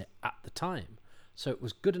remembers it at the time. So it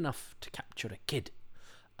was good enough to capture a kid.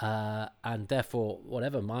 And therefore,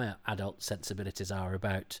 whatever my adult sensibilities are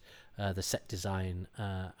about the set design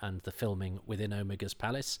and the filming within Omega's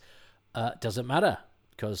Palace doesn't matter,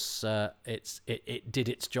 because it did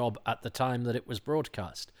its job at the time that it was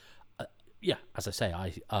broadcast. Yeah, as I say,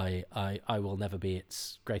 I will never be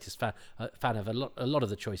its greatest fan of a lot of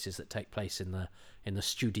the choices that take place in the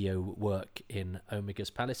studio work in Omega's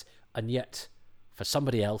Palace, and yet for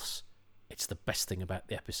somebody else, it's the best thing about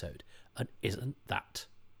the episode. And isn't that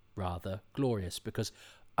rather glorious? Because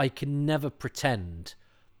I can never pretend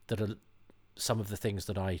that some of the things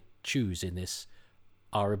that I choose in this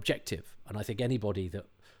are objective, and I think anybody that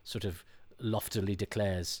sort of loftily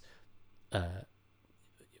declares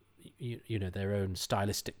their own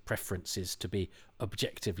stylistic preferences to be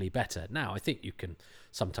objectively better. Now, I think you can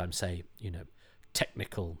sometimes say,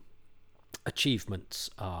 technical achievements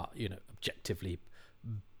are, objectively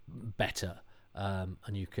better,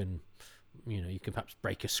 and you can perhaps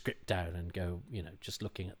break a script down and go, just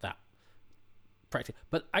looking at that practically.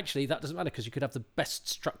 But actually, that doesn't matter, because you could have the best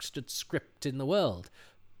structured script in the world,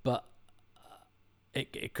 but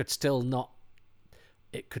it could still not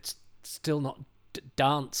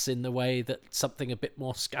dance in the way that something a bit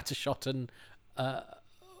more scattershot and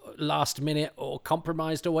last minute or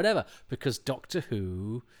compromised or whatever, because Doctor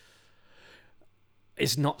Who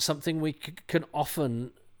is not something we can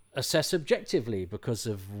often assess objectively, because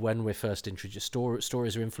of when we're first introduced.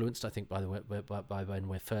 Stories are influenced, I think, by when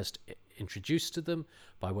we're first introduced to them,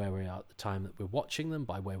 by where we are at the time that we're watching them,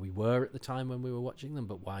 by where we were at the time when we were watching them,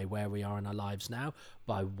 but by where we are in our lives now,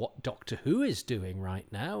 by what Doctor Who is doing right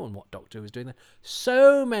now and what Doctor Who is doing there.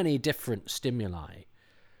 So many different stimuli,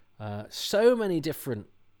 so many different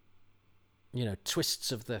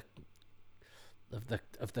twists of the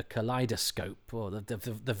kaleidoscope, or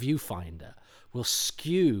the viewfinder, will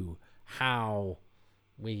skew how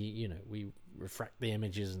we refract the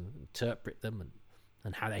images and interpret them,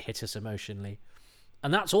 and how they hit us emotionally.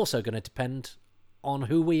 And that's also going to depend on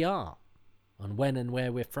who we are, and when and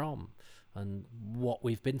where we're from, and what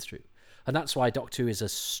we've been through. And that's why Doctor Who is a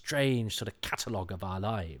strange sort of catalogue of our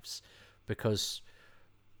lives, because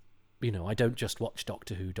I don't just watch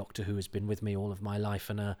Doctor Who. Doctor Who has been with me all of my life,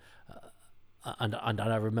 and I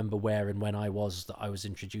remember where and when I was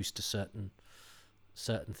introduced to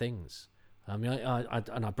certain things. I mean,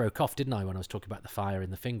 I broke off, didn't I, when I was talking about the fire in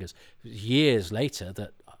the fingers? It was years later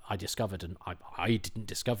that I discovered, and I didn't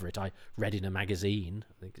discover it. I read in a magazine,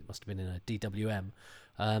 I think it must have been in a DWM,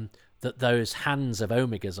 that those hands of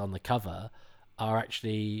Omega's on the cover are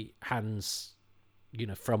actually hands,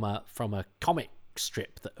 from a comic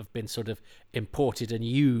strip that have been sort of imported and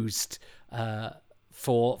used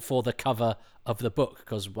for the cover of the book,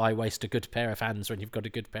 because why waste a good pair of hands when you've got a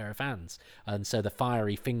good pair of hands? And so the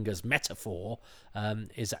fiery fingers metaphor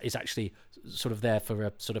is actually sort of there for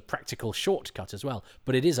a sort of practical shortcut as well.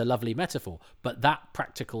 But it is a lovely metaphor. But that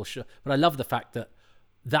practical but I love the fact that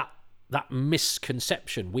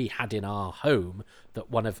misconception we had in our home, that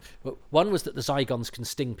one was that the Zygons can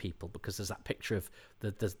sting people, because there's that picture of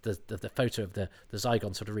the photo of the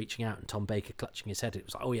Zygon sort of reaching out and Tom Baker clutching his head. It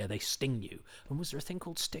was like, oh yeah, they sting you. And was there a thing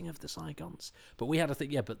called Sting of the Zygons? But we had a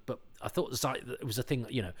thing, yeah. But I thought it was a thing.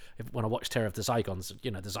 When I watched Terror of the Zygons,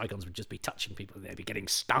 the Zygons would just be touching people and they'd be getting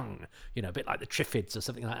stung. A bit like the Triffids or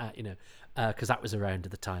something like that. Because that was around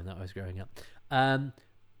at the time that I was growing up.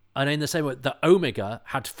 And in the same way, the Omega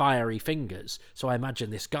had fiery fingers, so I imagine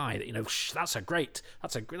this guy that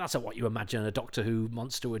that's what you imagine a Doctor Who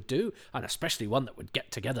monster would do, and especially one that would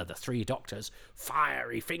get together the three Doctors,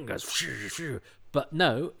 fiery fingers. But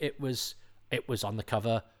no, it was on the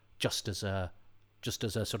cover just as a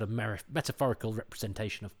sort of metaphorical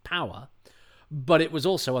representation of power. But it was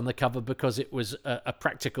also on the cover because it was a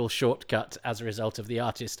practical shortcut as a result of the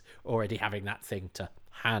artist already having that thing to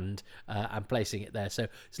hand and placing it there. So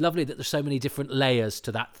it's lovely that there's so many different layers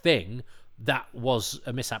to that thing that was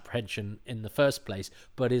a misapprehension in the first place,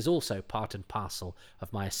 but is also part and parcel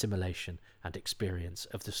of my assimilation and experience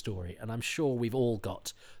of the story. And I'm sure we've all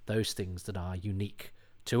got those things that are unique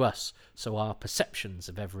to us. So our perceptions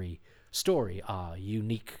of every story are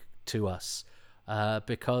unique to us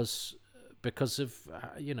because of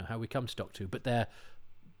how we come to Doctor Who.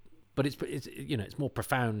 But it's more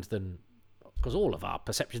profound than, because all of our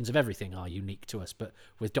perceptions of everything are unique to us. But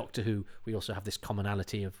with Doctor Who, we also have this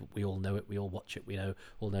commonality of we all know it, we all watch it, we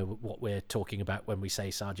all know what we're talking about when we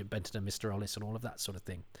say Sergeant Benton and Mr. Ollis and all of that sort of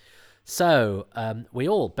thing. So we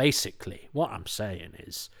all basically, what I'm saying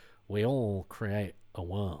is, we all create a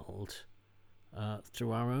world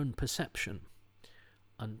through our own perception.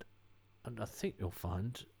 and I think you'll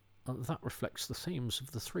find that reflects the themes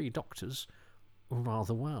of the Three Doctors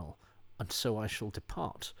rather well. And so I shall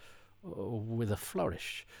depart with a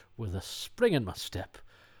flourish, with a spring in my step,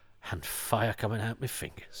 and fire coming out my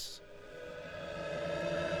fingers.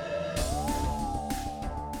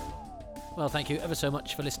 Well, thank you ever so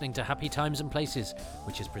much for listening to Happy Times and Places,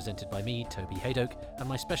 which is presented by me, Toby Haydock, and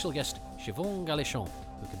my special guest, Siobhan Galichon,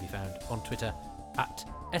 who can be found on Twitter at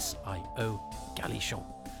SIO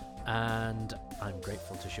And I'm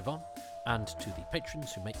grateful to Siobhan and to the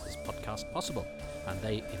patrons who make this podcast possible, and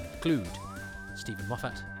they include Stephen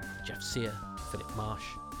Moffat, Jeff Sear, Philip Marsh,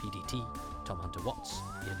 PDT, Tom Hunter Watts,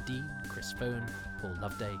 Ian Dean, Chris Phone, Paul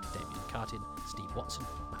Loveday, Damien Cartin, Steve Watson,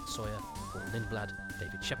 Matt Sawyer, Paul Lindblad,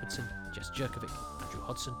 David Shepherdson, Jess Jerkovic, Andrew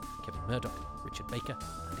Hodson, Kevin Murdoch, Richard Baker,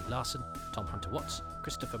 Andy Larson, Tom Hunter Watts,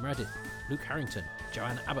 Christopher Meredith, Luke Harrington,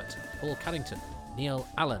 Joanne Abbott, Paul Carrington, Neil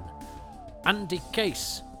Allen, Andy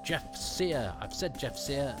Case, Jeff Sear. I've said Jeff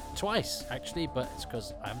Sear twice, actually, but it's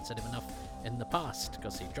because I haven't said him enough in the past,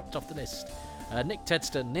 because he dropped off the list. Nick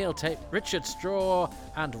Tedston, Neil Tape, Richard Straw,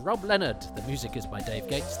 and Rob Leonard. The music is by Dave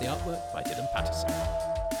Gates, the artwork by Dylan Patterson.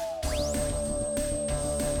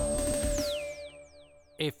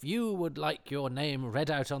 If you would like your name read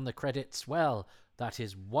out on the credits, well, that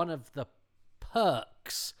is one of the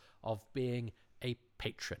perks of being a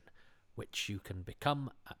patron, which you can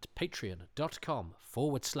become at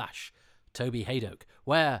patreon.com/Toby Haydock,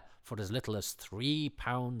 where for as little as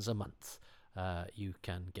 £3 a month, you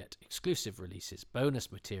can get exclusive releases,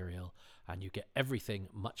 bonus material, and you get everything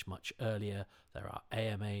much, much earlier. There are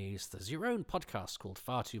AMAs. There's your own podcast called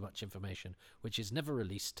Far Too Much Information, which is never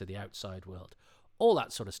released to the outside world. All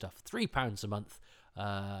that sort of stuff. £3 a month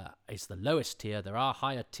is the lowest tier. There are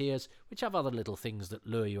higher tiers, which have other little things that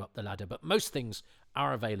lure you up the ladder, but most things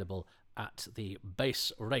are available at the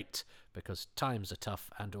base rate, because times are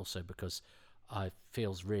tough, and also because it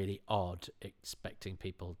feels really odd expecting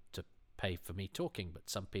people to pay for me talking, but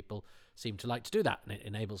some people seem to like to do that, and it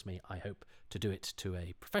enables me, I hope, to do it to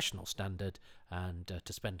a professional standard and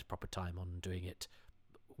to spend proper time on doing it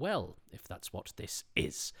well, if that's what this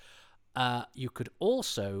is. You could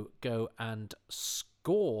also go and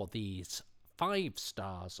score these 5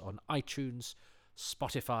 stars on iTunes,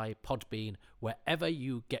 Spotify, Podbean, wherever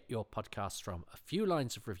you get your podcasts from. A few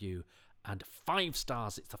lines of review and 5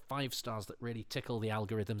 stars. It's the 5 stars that really tickle the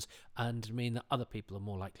algorithms and mean that other people are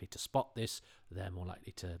more likely to spot this. They're more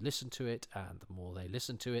likely to listen to it, and the more they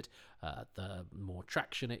listen to it, the more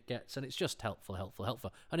traction it gets, and it's just helpful.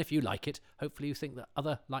 And if you like it, hopefully you think that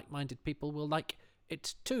other like-minded people will like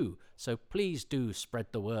it too. So please do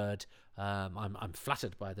spread the word. I'm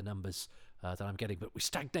flattered by the numbers that I'm getting, but we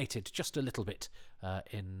stagnated just a little bit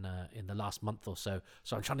in the last month or so.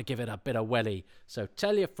 So I'm trying to give it a bit of welly. So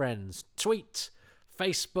tell your friends, tweet,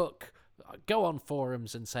 Facebook, go on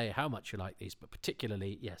forums and say how much you like these, but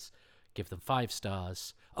particularly, yes, give them 5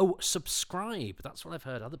 stars. Oh, subscribe. That's what I've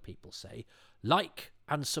heard other people say. Like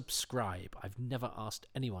and subscribe. I've never asked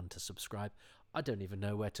anyone to subscribe. I don't even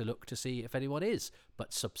know where to look to see if anyone is.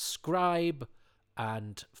 But subscribe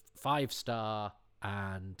and 5 star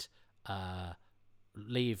and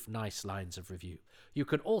leave nice lines of review. You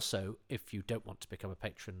can also, if you don't want to become a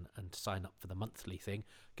patron and sign up for the monthly thing,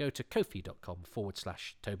 go to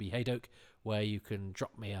ko-fi.com/Toby Haydock, where you can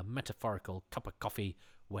drop me a metaphorical cup of coffee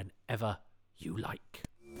whenever you like.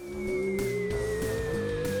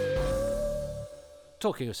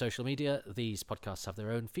 Talking of social media, these podcasts have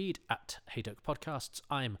their own feed at Haydock Podcasts.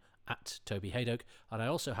 I'm at Toby Haydock, and I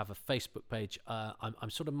also have a Facebook page. I'm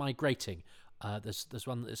sort of migrating. There's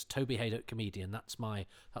one that's Toby Haydock Comedian. That's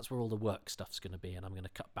where all the work stuff's going to be, and I'm going to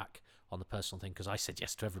cut back on the personal thing because I said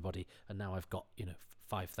yes to everybody, and now I've got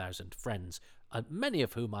 5,000 friends, many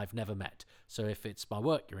of whom I've never met. So if it's my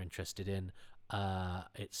work you're interested in,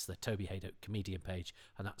 it's the Toby Haydock Comedian page,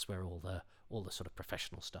 and that's where all the sort of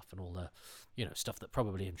professional stuff and all the stuff that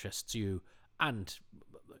probably interests you, and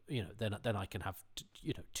then I can have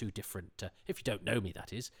 2 different. If you don't know me,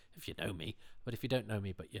 that is, if you know me, but if you don't know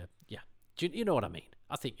me, but yeah. Do you know what I mean?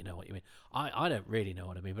 I think you know what you mean. I don't really know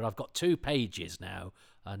what I mean, but I've got 2 pages now,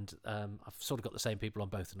 and I've sort of got the same people on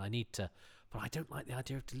both, and I need to, but I don't like the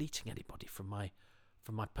idea of deleting anybody from my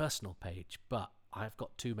personal page, but I've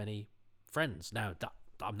got too many friends now. That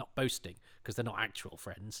I'm not boasting, because they're not actual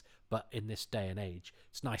friends, but in this day and age,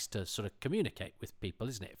 it's nice to sort of communicate with people,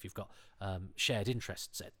 isn't it, if you've got shared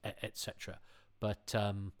interests, etc. But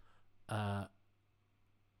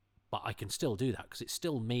I can still do that because it's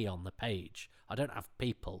still me on the page. I don't have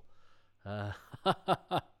people.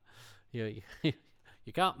 You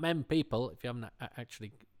can't mem people if you haven't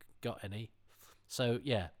actually got any. So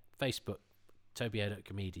yeah, Facebook, Toby Hadoke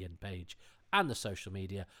Comedian page and the social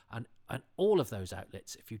media and all of those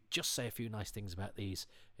outlets. If you just say a few nice things about these,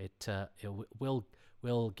 it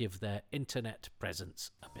will give their internet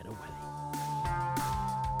presence a bit of welly.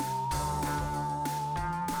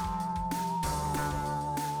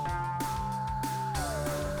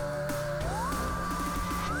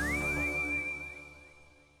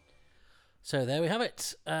 So there we have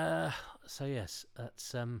it. So yes,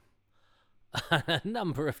 that's a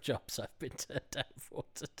number of jobs I've been turned down for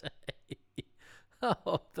today.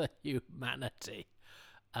 Oh, the humanity.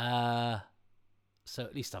 So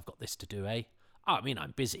at least I've got this to do, eh? Oh, I mean,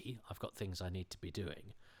 I'm busy. I've got things I need to be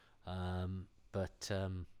doing. But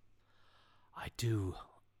I do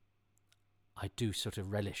sort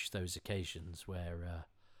of relish those occasions where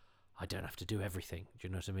I don't have to do everything. Do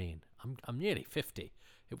you know what I mean? I'm nearly 50.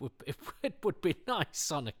 It would be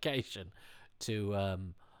nice on occasion to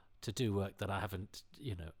do work that I haven't,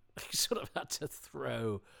 sort of had to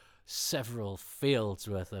throw several fields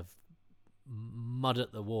worth of mud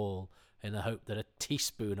at the wall in the hope that a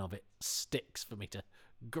teaspoon of it sticks for me to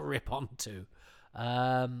grip onto.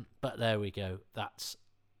 But there we go. That's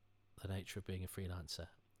the nature of being a freelancer.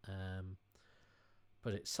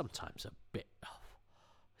 But it's sometimes a bit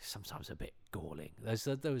galling. It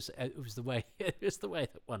was the way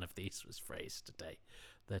that one of these was phrased today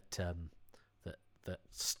that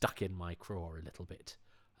stuck in my craw a little bit.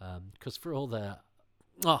 Because for all the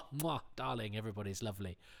mwah, darling, everybody's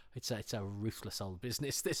lovely. It's a ruthless old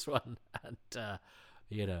business, this one, and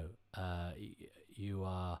you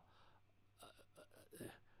are,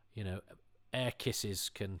 air kisses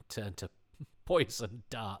can turn to poison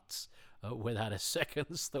darts without a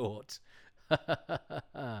second's thought.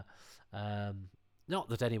 Not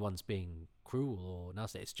that anyone's being cruel or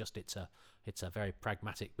nasty. It's just it's a very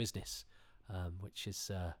pragmatic business, which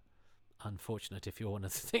is unfortunate if you're one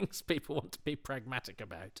of the things people want to be pragmatic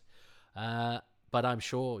about. But I'm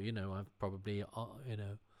sure I've probably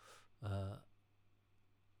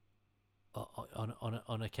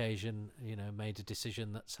on occasion made a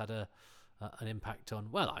decision that's had an impact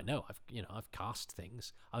on. Well, I know I've cast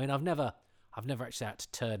things. I mean, I've never actually had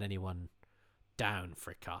to turn anyone down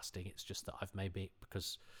for casting. It's just that I've maybe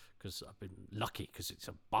because I've been lucky because it's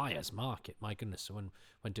a buyer's market. My goodness, so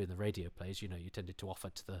when doing the radio plays, you tended to offer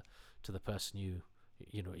to the person you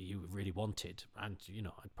really wanted, and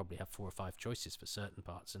I'd probably have 4 or 5 choices for certain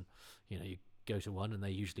parts, and you go to one and they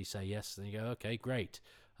usually say yes, and you go, okay, great.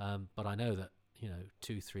 But I know that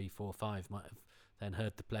 2, 3, 4, 5 might have then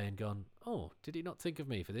heard the play and gone, oh, did he not think of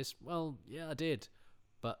me for this? Well, yeah, I did,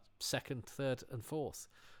 but 2nd, 3rd, and 4th.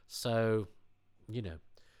 So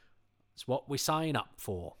it's what we sign up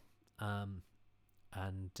for. But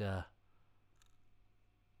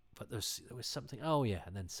there was something. Oh yeah,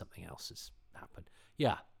 and then something else has happened.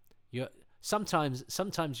 Yeah,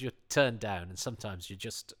 sometimes you're turned down, and sometimes you're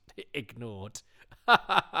just ignored.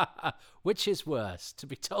 Which is worse, to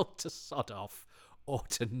be told to sod off or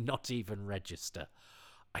to not even register?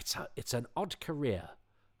 It's an odd career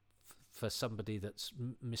for somebody that's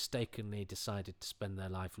mistakenly decided to spend their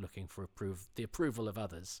life looking for the approval of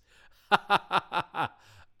others.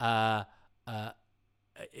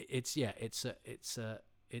 It's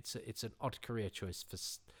an odd career choice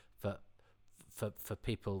for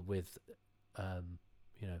people with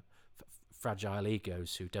fragile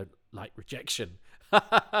egos who don't like rejection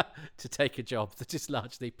to take a job that is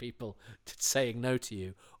largely people saying no to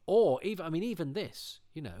you, or even this.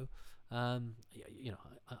 I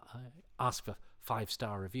ask for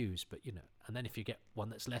 5-star reviews, but and then if you get one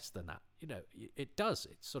that's less than that, it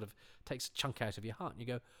sort of takes a chunk out of your heart, and you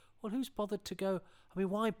go, well, who's bothered to go? I mean,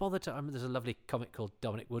 why bother to? I mean, there's a lovely comic called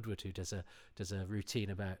Dominic Woodward who does a routine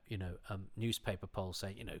about newspaper polls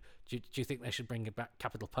saying, do you think they should bring back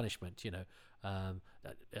capital punishment?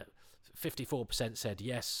 54% said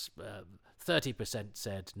yes, 30%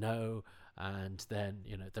 said no, and then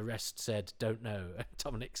the rest said don't know. And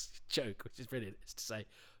Dominic's joke, which is brilliant, is to say,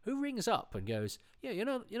 who rings up and goes, yeah, you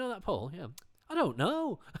know that poll? Yeah, I don't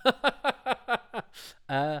know.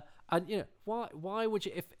 And why would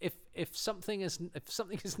you, if something is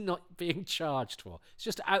not being charged for, it's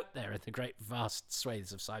just out there in the great vast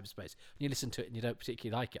swathes of cyberspace, and you listen to it and you don't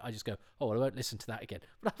particularly like it, I just go, oh well, I won't listen to that again.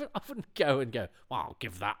 But I wouldn't go and go, well, I'll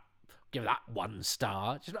give that 1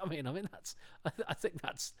 star. Do you know what I mean? I mean, I think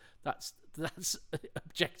that's that's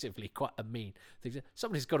objectively quite a mean thing.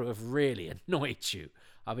 Somebody's got to have really annoyed you.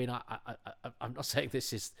 I mean, I'm not saying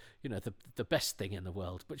this is, the best thing in the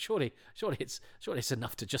world, but surely it's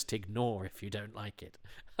enough to just ignore if you don't like it.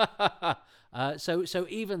 So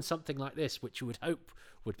even something like this, which you would hope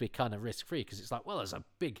would be kind of risk-free, because it's like, well, there's a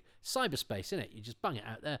big cyberspace in it. You just bung it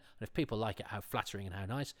out there, and if people like it, how flattering and how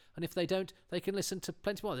nice. And if they don't, they can listen to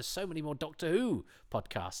plenty more. There's so many more Doctor Who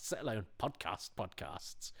podcasts, let alone podcasts.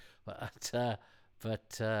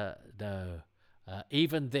 But no,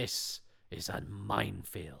 even this is a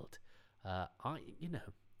minefield.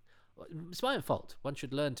 It's my own fault. One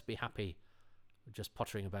should learn to be happy just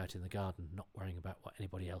pottering about in the garden, not worrying about what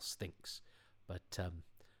anybody else thinks. But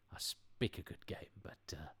I speak a good game,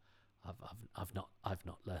 but I've not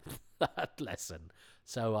learned that lesson.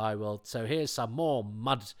 So I will. So here's some more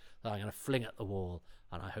mud that I'm going to fling at the wall,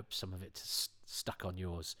 and I hope some of it's stuck on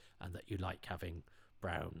yours, and that you like having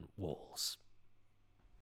brown walls.